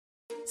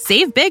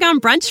Save big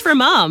on brunch for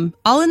mom,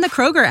 all in the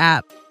Kroger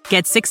app.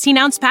 Get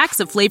 16-ounce packs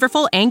of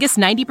flavorful Angus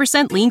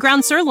 90% lean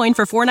ground sirloin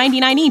for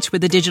 $4.99 each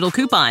with a digital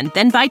coupon.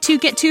 Then buy 2,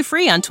 get 2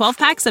 free on 12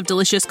 packs of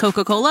delicious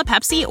Coca-Cola,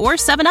 Pepsi, or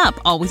 7-Up,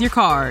 all with your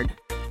card.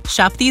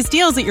 Shop these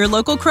deals at your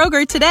local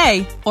Kroger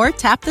today, or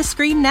tap the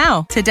screen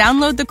now to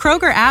download the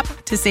Kroger app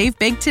to save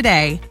big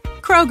today.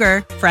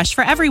 Kroger, fresh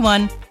for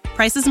everyone.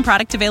 Prices and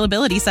product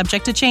availability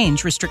subject to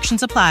change.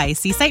 Restrictions apply.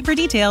 See site for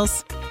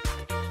details.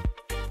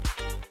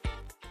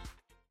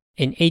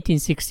 In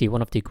 1860,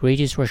 one of the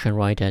greatest Russian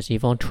writers,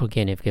 Ivan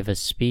Turgenev, gave a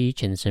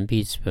speech in St.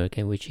 Petersburg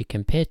in which he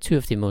compared two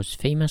of the most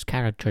famous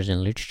characters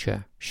in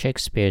literature,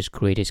 Shakespeare's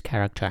greatest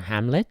character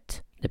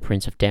Hamlet, the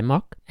Prince of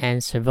Denmark,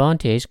 and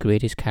Cervantes'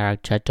 greatest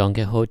character Don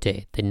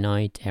Quixote, the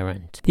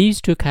knight-errant. These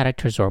two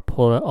characters are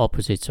polar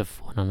opposites of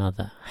one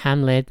another.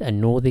 Hamlet, a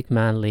Nordic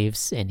man,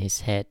 lives in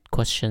his head,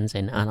 questions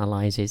and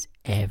analyzes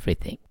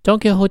everything. Don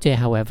Quixote,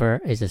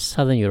 however, is a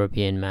Southern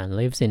European man,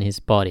 lives in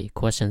his body,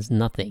 questions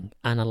nothing,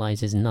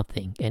 analyzes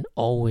nothing, and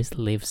always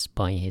lives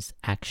by his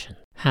action.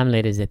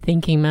 Hamlet is a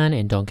thinking man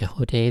and Don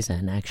Quixote is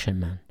an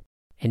action man.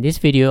 In this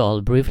video,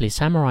 I'll briefly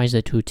summarize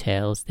the two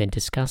tales, then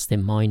discuss the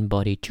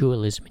mind-body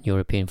dualism in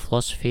European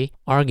philosophy,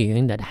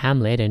 arguing that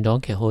Hamlet and Don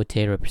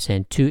Quixote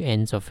represent two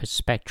ends of a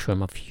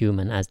spectrum of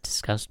human as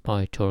discussed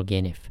by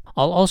Turgenev.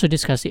 I'll also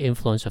discuss the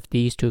influence of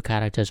these two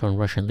characters on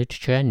Russian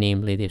literature,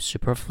 namely the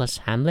superfluous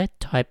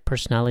Hamlet-type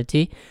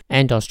personality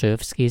and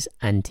Dostoevsky's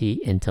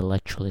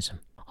anti-intellectualism.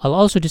 I'll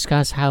also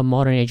discuss how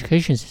modern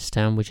education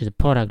system, which is a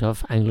product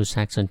of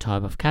Anglo-Saxon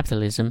type of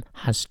capitalism,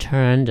 has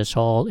turned us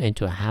all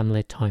into a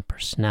Hamlet-type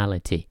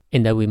personality,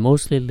 in that we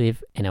mostly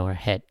live in our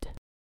head.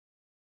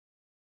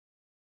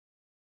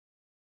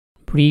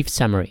 Brief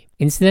summary.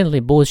 Incidentally,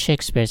 both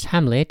Shakespeare's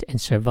Hamlet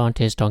and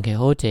Cervantes' Don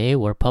Quixote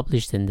were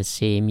published in the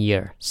same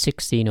year,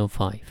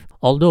 1605,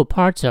 although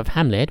parts of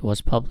Hamlet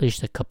was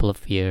published a couple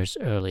of years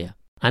earlier.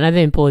 Another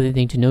important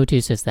thing to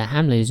notice is that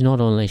Hamlet is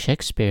not only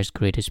Shakespeare's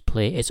greatest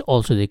play, it's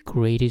also the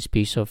greatest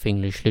piece of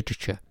English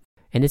literature.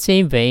 In the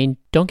same vein,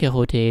 Don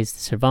Quixote is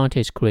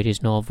Cervantes'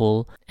 greatest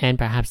novel and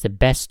perhaps the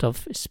best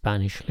of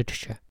Spanish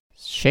literature.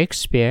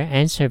 Shakespeare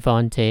and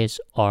Cervantes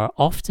are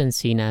often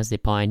seen as the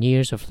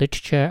pioneers of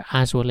literature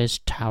as well as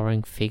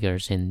towering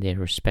figures in their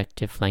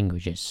respective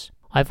languages.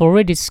 I've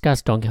already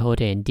discussed Don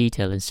Quixote in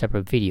detail in a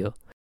separate video.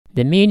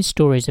 The main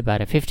story is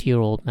about a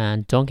 50-year-old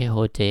man, Don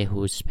Quixote,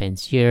 who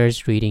spends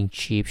years reading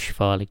cheap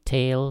chivalric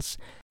tales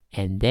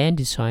and then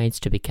decides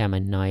to become a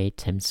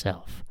knight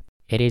himself.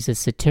 It is a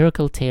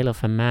satirical tale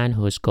of a man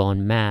who has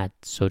gone mad,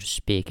 so to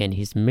speak, and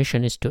his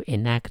mission is to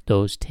enact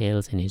those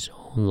tales in his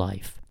own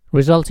life,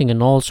 resulting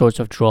in all sorts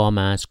of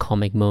dramas,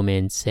 comic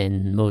moments,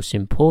 and most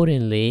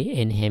importantly,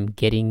 in him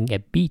getting a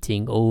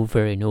beating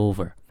over and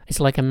over. It's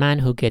like a man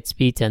who gets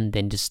beaten,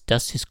 then just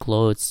dusts his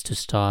clothes to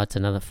start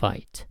another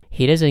fight.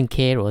 He doesn't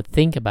care or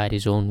think about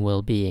his own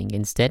well-being.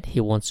 Instead,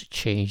 he wants to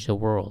change the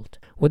world,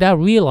 without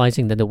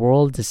realizing that the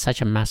world is such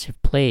a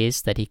massive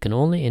place that he can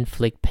only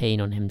inflict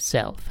pain on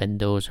himself and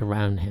those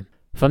around him.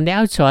 From the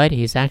outside,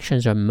 his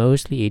actions are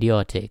mostly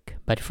idiotic,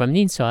 but from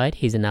the inside,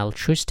 he's an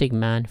altruistic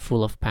man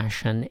full of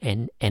passion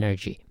and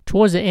energy.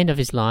 Towards the end of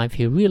his life,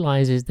 he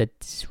realizes that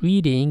his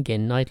reading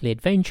and knightly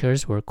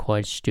adventures were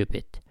quite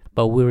stupid.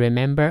 But we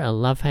remember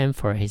and love him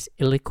for his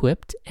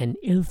ill-equipped and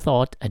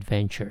ill-thought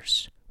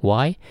adventures.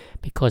 Why?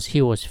 Because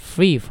he was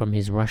free from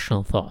his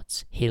rational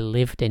thoughts. He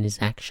lived in his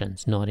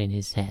actions, not in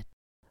his head.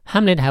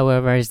 Hamlet,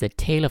 however, is the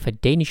tale of a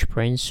Danish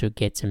prince who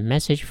gets a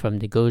message from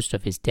the ghost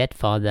of his dead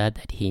father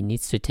that he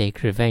needs to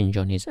take revenge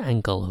on his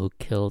uncle who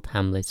killed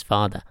Hamlet's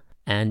father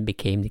and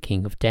became the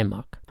king of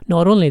Denmark.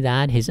 Not only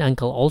that, his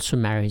uncle also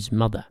married his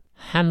mother.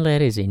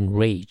 Hamlet is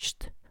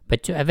enraged.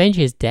 But to avenge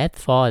his dead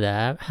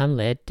father,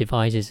 Hamlet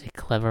devises a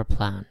clever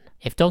plan.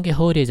 If Don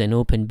Quixote is an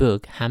open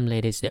book,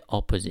 Hamlet is the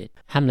opposite.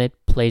 Hamlet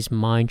plays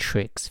mind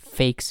tricks,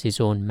 fakes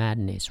his own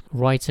madness,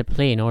 writes a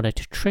play in order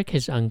to trick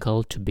his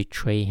uncle to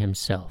betray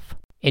himself.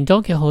 In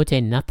Don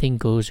Quixote, nothing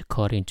goes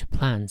according to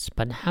plans,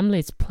 but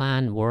Hamlet's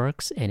plan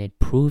works and it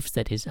proves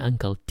that his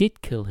uncle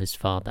did kill his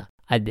father.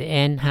 At the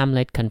end,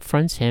 Hamlet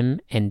confronts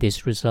him and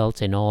this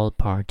results in all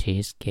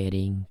parties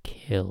getting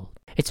killed.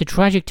 It's a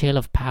tragic tale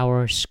of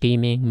power,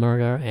 scheming,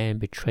 murder, and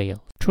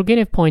betrayal.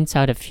 Turgenev points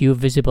out a few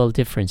visible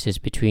differences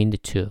between the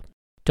two.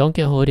 Don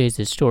Quixote is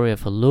the story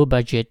of a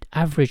low-budget,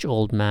 average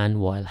old man,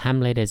 while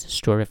Hamlet is a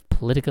story of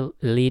political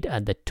elite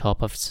at the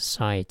top of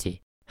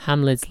society.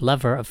 Hamlet's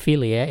lover,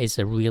 Ophelia, is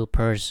a real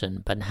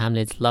person, but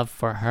Hamlet's love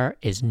for her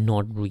is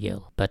not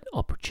real, but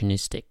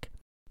opportunistic.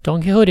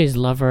 Don Quixote's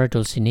lover,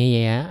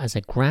 Dulcinea, as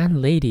a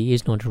grand lady,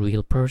 is not a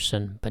real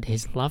person, but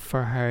his love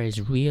for her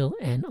is real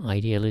and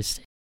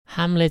idealistic.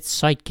 Hamlet's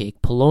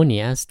sidekick,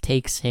 Polonius,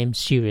 takes him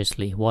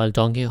seriously, while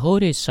Don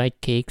Quixote's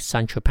sidekick,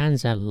 Sancho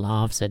Panza,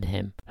 laughs at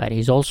him, but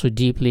he's also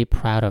deeply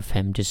proud of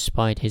him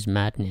despite his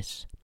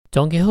madness.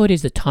 Don Quixote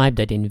is the type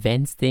that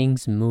invents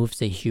things, moves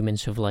the human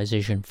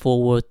civilization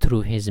forward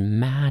through his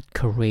mad,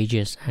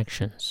 courageous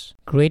actions.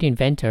 Great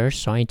inventors,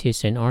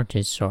 scientists, and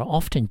artists are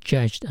often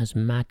judged as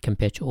mad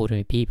compared to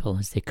ordinary people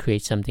as they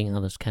create something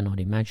others cannot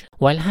imagine.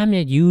 While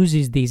Hamlet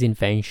uses these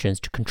inventions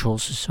to control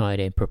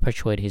society and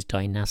perpetuate his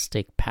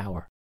dynastic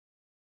power.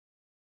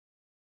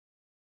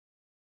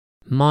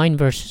 Mind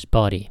versus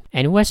body.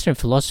 In Western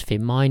philosophy,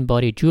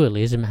 mind-body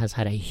dualism has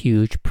had a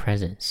huge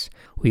presence.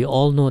 We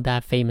all know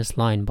that famous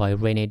line by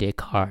René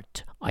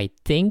Descartes, "I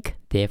think,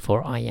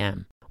 therefore I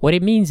am." What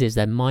it means is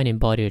that mind and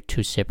body are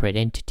two separate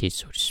entities,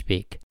 so to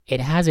speak. It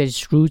has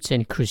its roots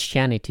in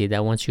Christianity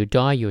that once you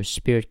die, your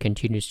spirit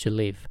continues to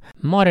live.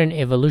 Modern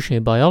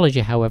evolutionary biology,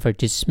 however,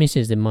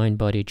 dismisses the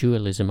mind-body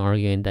dualism,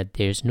 arguing that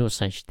there is no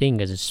such thing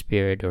as a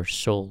spirit or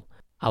soul.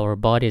 Our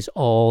body is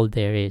all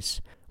there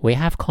is. We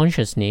have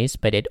consciousness,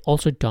 but it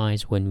also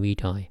dies when we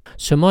die.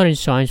 So modern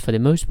science, for the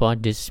most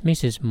part,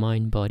 dismisses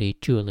mind-body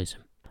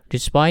dualism.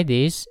 Despite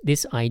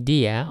this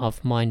idea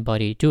of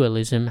mind-body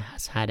dualism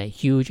has had a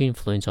huge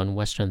influence on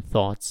Western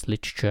thoughts,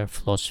 literature,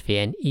 philosophy,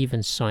 and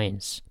even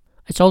science.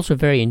 It's also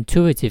very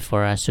intuitive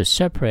for us to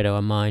separate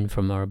our mind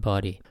from our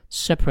body,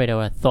 separate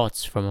our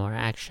thoughts from our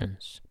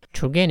actions.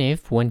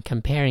 Turgenev, when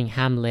comparing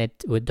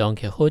Hamlet with Don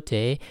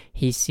Quixote,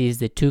 he sees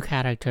the two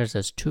characters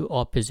as two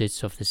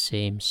opposites of the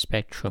same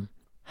spectrum.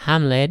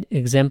 Hamlet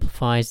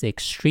exemplifies the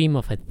extreme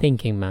of a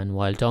thinking man,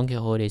 while Don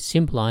Quixote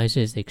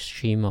symbolizes the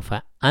extreme of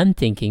an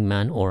unthinking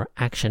man or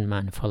action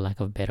man, for lack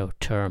of a better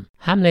term.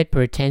 Hamlet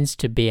pretends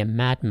to be a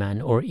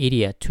madman or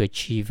idiot to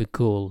achieve a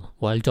goal,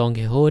 while Don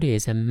Quixote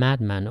is a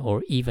madman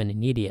or even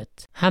an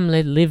idiot.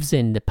 Hamlet lives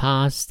in the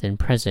past and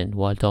present,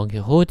 while Don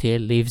Quixote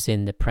lives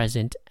in the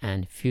present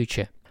and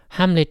future.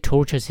 Hamlet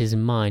tortures his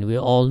mind. We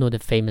all know the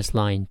famous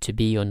line, "To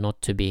be or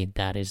not to be,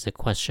 that is the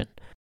question."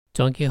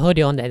 Don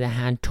Quixote, on the other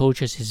hand,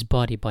 tortures his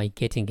body by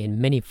getting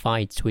in many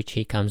fights which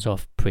he comes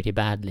off pretty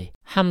badly.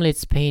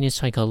 Hamlet's pain is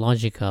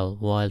psychological,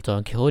 while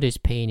Don Quixote's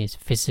pain is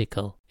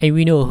physical. And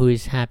we know who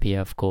is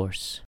happier, of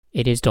course.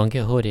 It is Don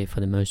Quixote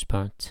for the most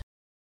part.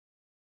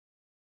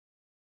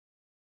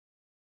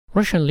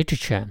 Russian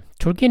literature.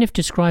 Turgenev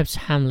describes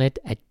Hamlet,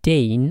 a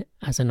Dane,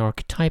 as an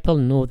archetypal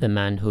northern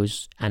man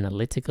who's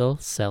analytical,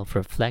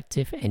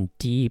 self-reflective, and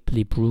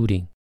deeply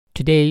brooding.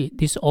 Today,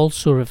 this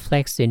also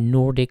reflects the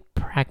Nordic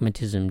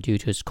pragmatism. Due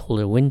to its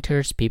colder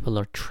winters, people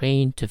are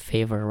trained to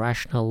favor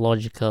rational,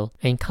 logical,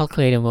 and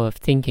calculated way of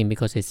thinking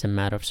because it's a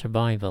matter of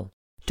survival.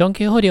 Don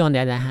Quixote, on the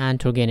other hand,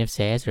 Turgenev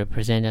says,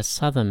 represents a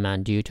southern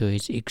man due to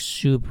his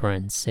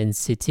exuberance,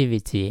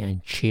 sensitivity,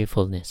 and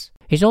cheerfulness.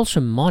 He's also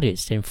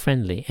modest and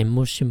friendly, and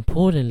most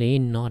importantly,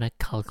 not a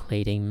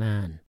calculating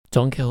man.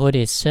 Don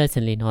Quixote is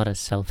certainly not a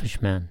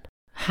selfish man.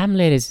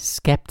 Hamlet is a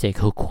skeptic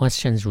who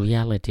questions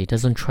reality,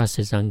 doesn't trust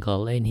his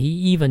uncle, and he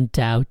even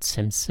doubts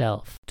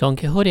himself. Don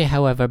Quixote,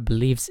 however,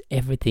 believes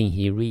everything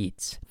he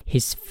reads.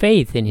 His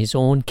faith in his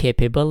own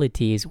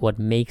capability is what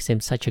makes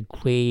him such a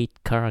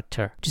great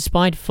character.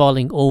 Despite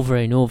falling over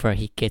and over,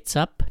 he gets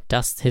up,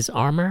 dusts his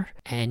armor,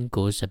 and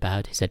goes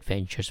about his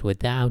adventures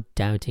without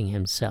doubting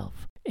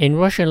himself. In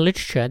Russian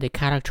literature, the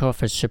character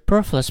of a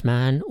superfluous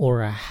man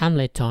or a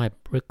Hamlet type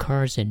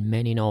recurs in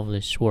many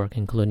novelists' work,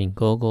 including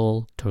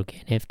Gogol,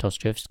 Turgenev,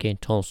 Dostoevsky,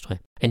 and Tolstoy.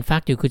 In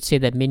fact, you could say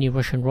that many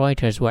Russian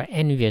writers were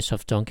envious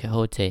of Don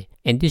Quixote,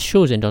 and this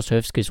shows in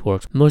Dostoevsky's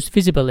works, most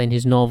visible in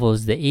his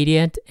novels The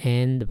Idiot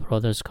and The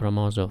Brothers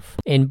Karamazov.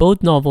 In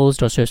both novels,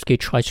 Dostoevsky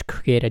tries to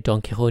create a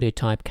Don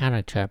Quixote-type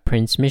character,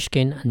 Prince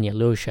Mishkin and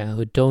Yalosha,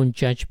 who don't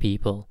judge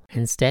people,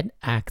 instead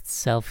act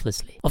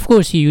selflessly. Of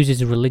course, he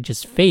uses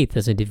religious faith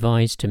as a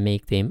device to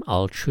make them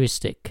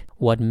altruistic.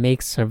 What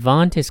makes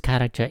Cervantes'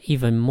 character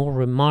even more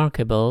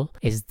remarkable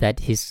is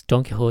that his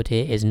Don Quixote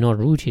is not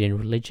rooted in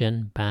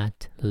religion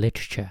but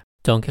literature.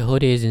 Don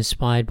Quixote is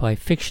inspired by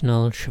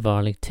fictional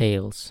chivalric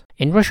tales.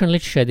 In Russian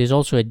literature, there is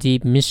also a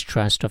deep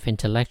mistrust of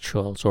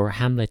intellectuals or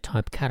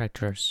Hamlet-type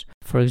characters.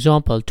 For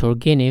example,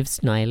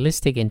 Turgenev's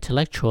nihilistic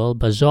intellectual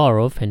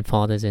Bazarov in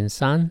Fathers and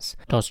Sons,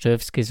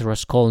 Dostoevsky's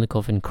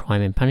Raskolnikov in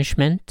Crime and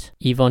Punishment,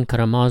 Ivan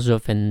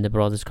Karamazov in The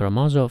Brothers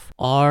Karamazov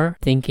are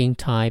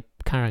thinking-type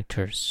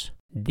characters.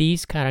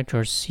 These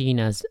characters seen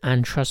as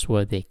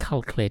untrustworthy,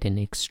 calculated, and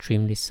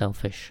extremely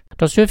selfish.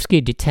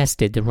 Dostoevsky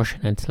detested the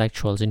Russian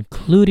intellectuals,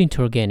 including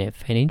Turgenev,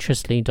 and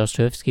interestingly,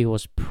 Dostoevsky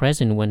was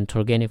present when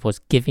Turgenev was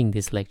giving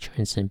this lecture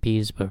in St.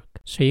 Petersburg.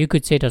 So you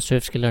could say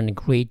Dostoevsky learned a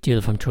great deal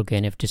from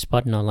Turgenev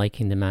despite not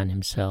liking the man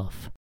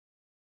himself.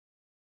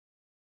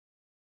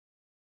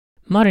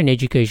 Modern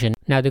education.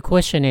 Now the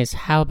question is,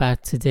 how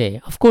about today?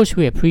 Of course,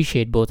 we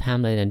appreciate both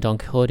Hamlet and Don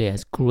Quixote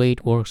as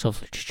great works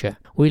of literature.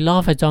 We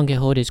laugh at Don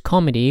Quixote's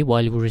comedy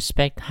while we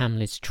respect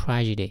Hamlet's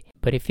tragedy.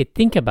 But if you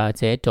think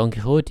about it, Don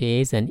Quixote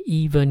is an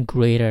even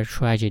greater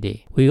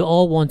tragedy. We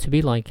all want to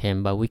be like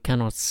him, but we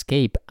cannot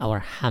escape our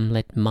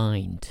Hamlet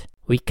mind.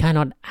 We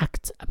cannot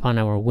act upon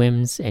our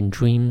whims and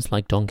dreams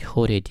like Don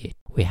Quixote did.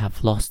 We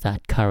have lost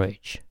that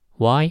courage.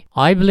 Why?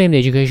 I blame the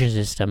education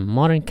system.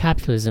 Modern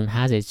capitalism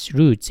has its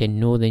roots in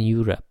Northern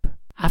Europe.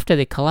 After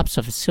the collapse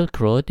of the Silk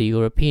Road, the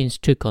Europeans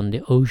took on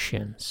the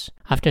oceans.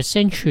 After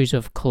centuries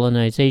of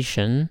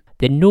colonization,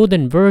 the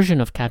northern version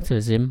of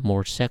capitalism,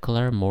 more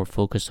secular, more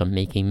focused on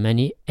making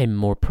money, and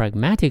more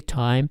pragmatic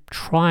time,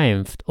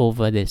 triumphed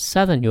over the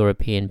southern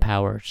European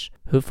powers,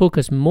 who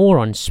focused more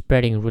on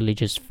spreading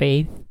religious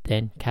faith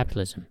than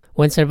capitalism.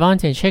 When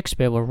Cervantes and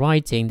Shakespeare were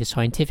writing, the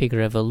scientific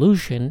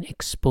revolution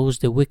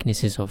exposed the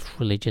weaknesses of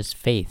religious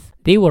faith.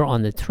 They were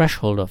on the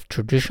threshold of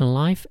traditional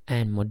life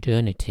and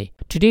modernity.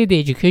 Today, the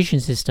education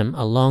system,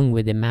 along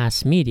with the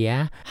mass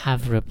media,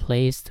 have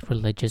replaced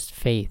religious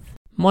faith.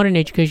 Modern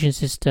education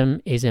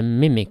system is a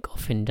mimic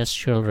of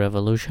Industrial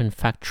Revolution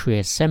factory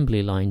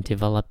assembly line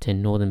developed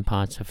in northern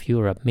parts of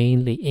Europe,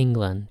 mainly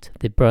England,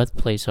 the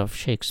birthplace of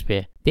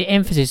Shakespeare. The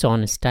emphasis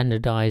on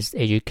standardized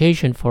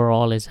education for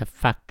all is a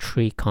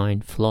factory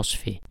kind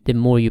philosophy. The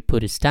more you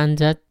put a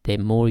standard, the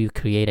more you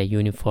create a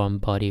uniform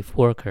body of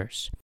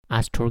workers.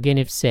 As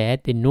Turgenev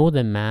said, the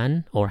northern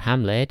man, or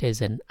Hamlet,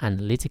 is an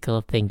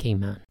analytical thinking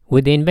man.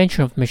 With the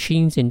invention of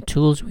machines and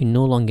tools, we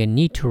no longer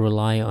need to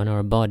rely on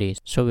our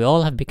bodies. So we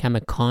all have become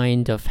a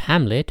kind of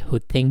Hamlet who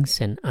thinks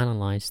and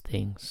analyzes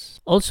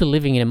things. Also,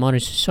 living in a modern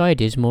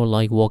society is more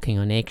like walking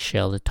on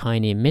eggshells. A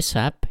tiny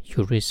mishap,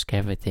 you risk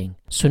everything.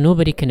 So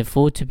nobody can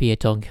afford to be a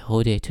Don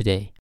Quixote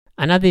today.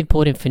 Another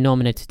important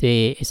phenomenon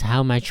today is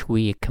how much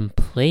we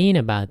complain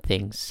about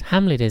things.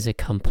 Hamlet is a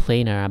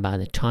complainer about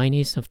the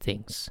tiniest of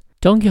things.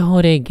 Don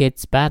Quixote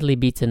gets badly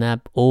beaten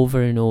up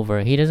over and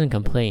over. He doesn't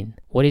complain.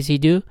 What does he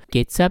do?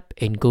 Gets up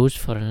and goes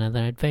for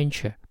another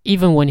adventure.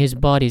 Even when his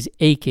body is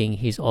aching,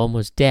 he's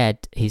almost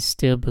dead, he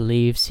still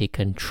believes he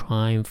can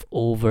triumph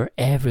over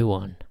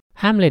everyone.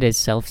 Hamlet is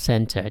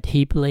self-centered.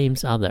 He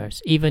blames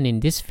others. Even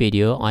in this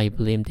video, I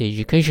blame the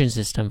education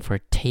system for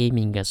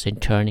taming us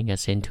and turning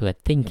us into a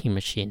thinking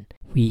machine.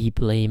 We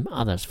blame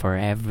others for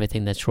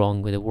everything that's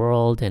wrong with the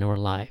world and our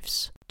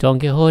lives. Don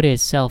Quixote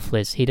is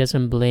selfless. He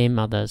doesn't blame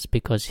others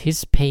because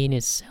his pain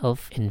is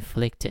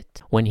self-inflicted.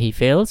 When he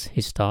fails,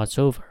 he starts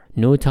over.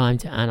 No time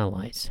to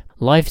analyze.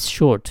 Life's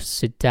short,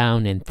 sit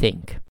down and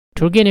think.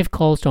 Turgenev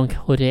calls Don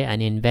Quixote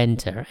an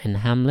inventor and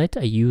Hamlet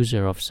a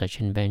user of such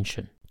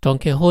invention. Don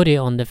Quixote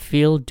on the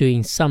field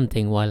doing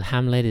something while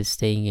Hamlet is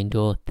staying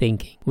indoor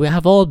thinking. We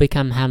have all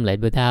become Hamlet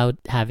without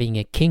having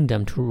a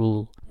kingdom to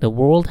rule. The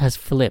world has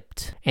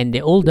flipped. In the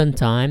olden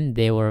time,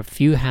 there were a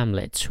few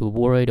Hamlets who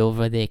worried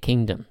over their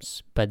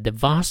kingdoms, but the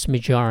vast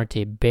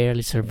majority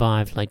barely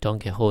survived like Don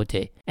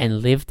Quixote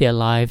and lived their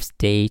lives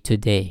day to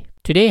day.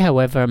 Today,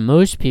 however,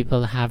 most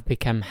people have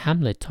become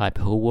Hamlet type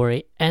who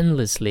worry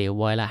endlessly,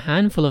 while a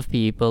handful of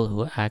people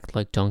who act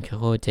like Don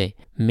Quixote,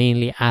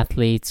 mainly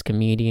athletes,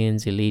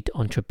 comedians, elite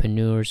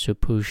entrepreneurs who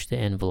push the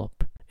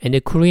envelope. In the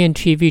Korean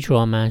TV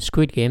drama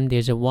Squid Game,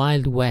 there's a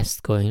wild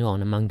west going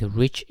on among the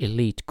rich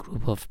elite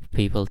group of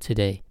people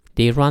today.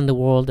 They run the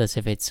world as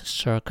if it's a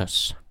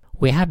circus.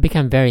 We have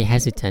become very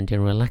hesitant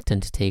and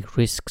reluctant to take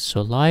risks,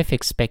 so life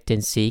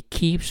expectancy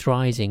keeps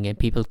rising and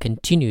people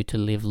continue to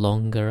live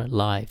longer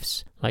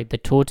lives, like the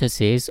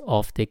tortoises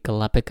of the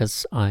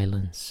Galapagos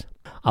Islands.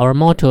 Our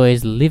motto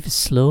is live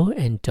slow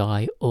and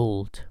die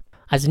old.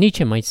 As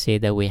Nietzsche might say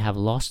that we have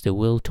lost the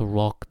will to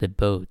rock the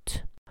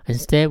boat.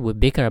 Instead, we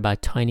bicker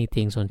about tiny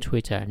things on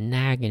Twitter,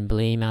 nag and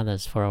blame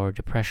others for our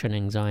depression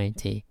and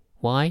anxiety.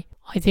 Why?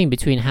 I think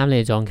between Hamlet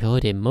and Don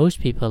Quixote, most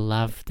people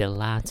love the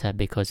latter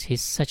because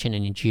he's such an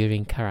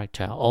endearing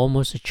character,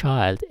 almost a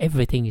child.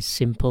 Everything is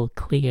simple,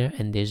 clear,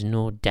 and there's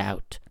no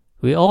doubt.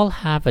 We all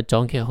have a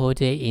Don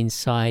Quixote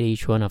inside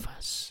each one of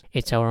us.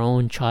 It's our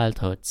own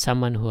childhood,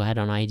 someone who had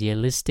an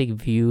idealistic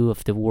view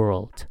of the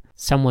world,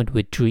 someone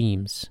with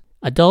dreams.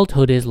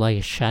 Adulthood is like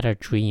a shattered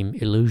dream,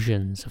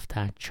 illusions of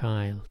that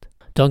child.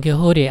 Don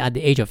Quixote, at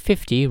the age of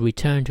 50,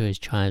 returned to his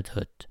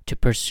childhood to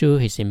pursue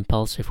his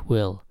impulsive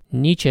will.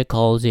 Nietzsche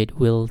calls it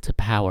will to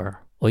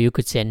power, or you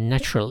could say a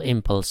natural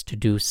impulse to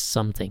do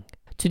something.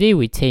 Today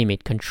we tame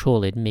it,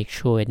 control it, make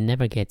sure it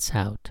never gets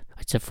out.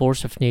 It's a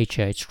force of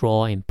nature, it's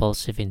raw,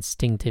 impulsive,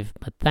 instinctive,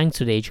 but thanks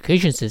to the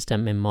education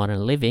system and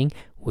modern living,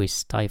 we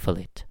stifle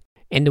it.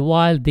 In the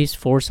wild, this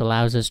force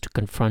allows us to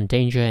confront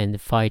danger and the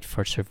fight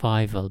for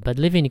survival, but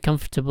living in a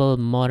comfortable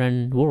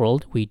modern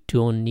world, we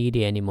don't need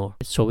it anymore,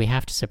 so we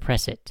have to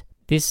suppress it.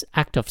 This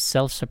act of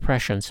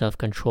self-suppression,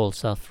 self-control,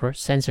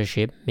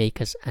 self-censorship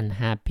make us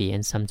unhappy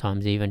and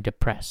sometimes even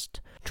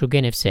depressed.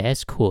 Turgenev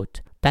says,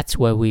 quote, "That's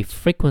where we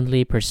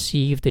frequently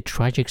perceive the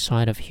tragic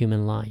side of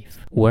human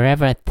life.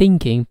 Wherever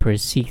thinking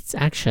precedes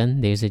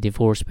action, there's a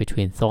divorce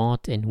between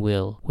thought and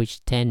will,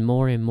 which tend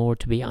more and more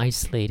to be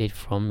isolated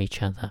from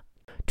each other.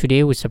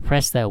 Today we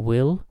suppress that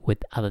will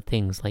with other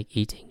things like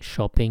eating,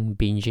 shopping,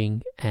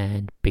 binging,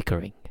 and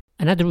bickering."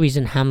 Another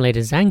reason Hamlet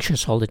is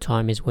anxious all the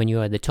time is when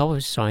you're at the top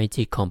of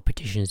society,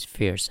 competition is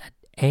fierce. At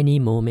any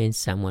moment,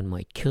 someone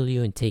might kill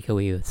you and take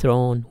away your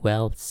throne,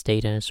 wealth,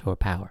 status, or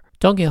power.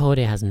 Don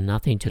Quixote has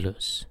nothing to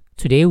lose.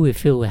 Today we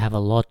feel we have a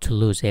lot to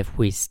lose if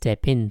we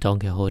step in Don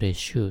Quixote's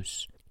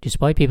shoes.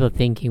 Despite people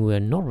thinking we are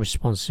not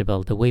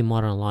responsible the way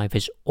modern life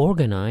is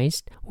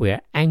organized, we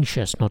are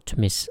anxious not to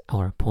miss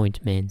our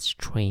appointments,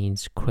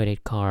 trains,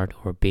 credit card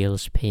or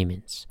bills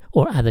payments,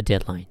 or other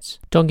deadlines.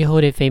 Don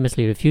Quixote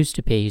famously refused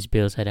to pay his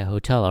bills at a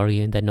hotel,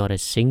 arguing that not a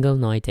single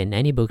night in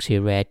any books he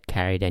read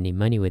carried any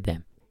money with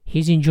them.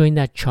 He's enjoying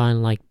that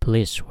childlike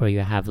bliss where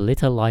you have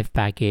little life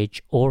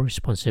baggage or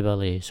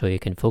responsibility so you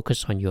can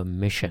focus on your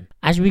mission.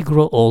 As we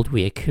grow old,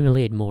 we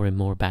accumulate more and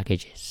more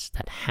baggages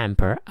that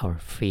hamper our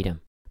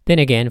freedom. Then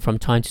again, from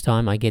time to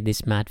time, I get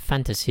this mad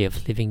fantasy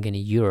of living in a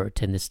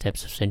yurt in the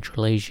steppes of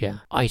Central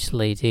Asia,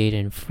 isolated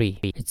and free.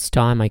 It's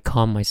time I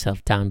calm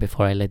myself down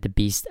before I let the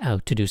beast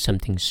out to do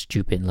something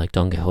stupid like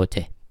Don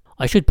Quixote.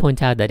 I should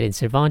point out that in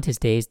Cervantes'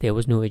 days, there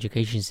was no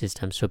education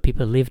system, so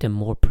people lived a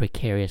more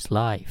precarious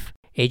life.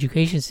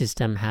 Education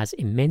system has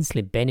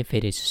immensely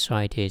benefited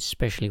society,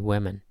 especially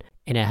women,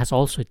 and it has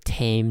also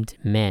tamed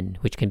men,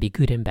 which can be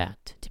good and bad,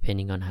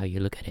 depending on how you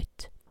look at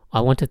it. I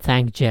want to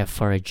thank Jeff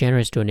for a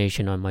generous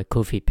donation on my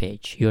Ko-fi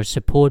page. Your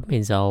support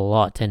means a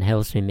lot and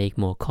helps me make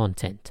more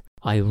content.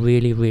 I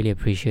really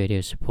appreciate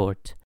your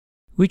support.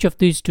 Which of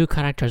these two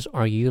characters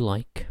are you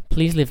like?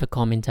 Please leave a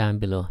comment down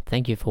below.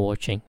 Thank you for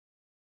watching.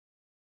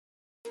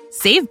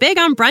 Save big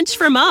on brunch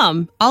for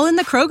mom, all in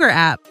the Kroger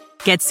app.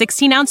 Get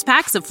 16-ounce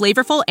packs of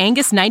flavorful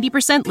Angus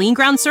 90% lean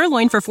ground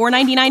sirloin for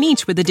 $4.99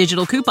 each with a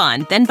digital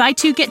coupon. Then buy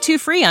 2, get 2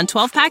 free on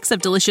 12 packs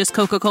of delicious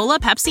Coca-Cola,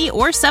 Pepsi,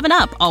 or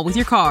 7-Up, all with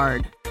your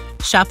card.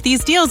 Shop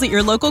these deals at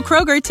your local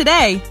Kroger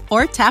today,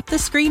 or tap the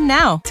screen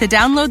now to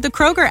download the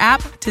Kroger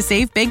app to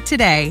save big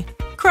today.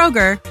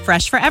 Kroger,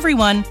 fresh for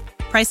everyone.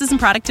 Prices and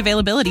product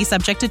availability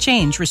subject to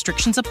change.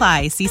 Restrictions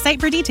apply. See site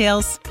for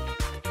details.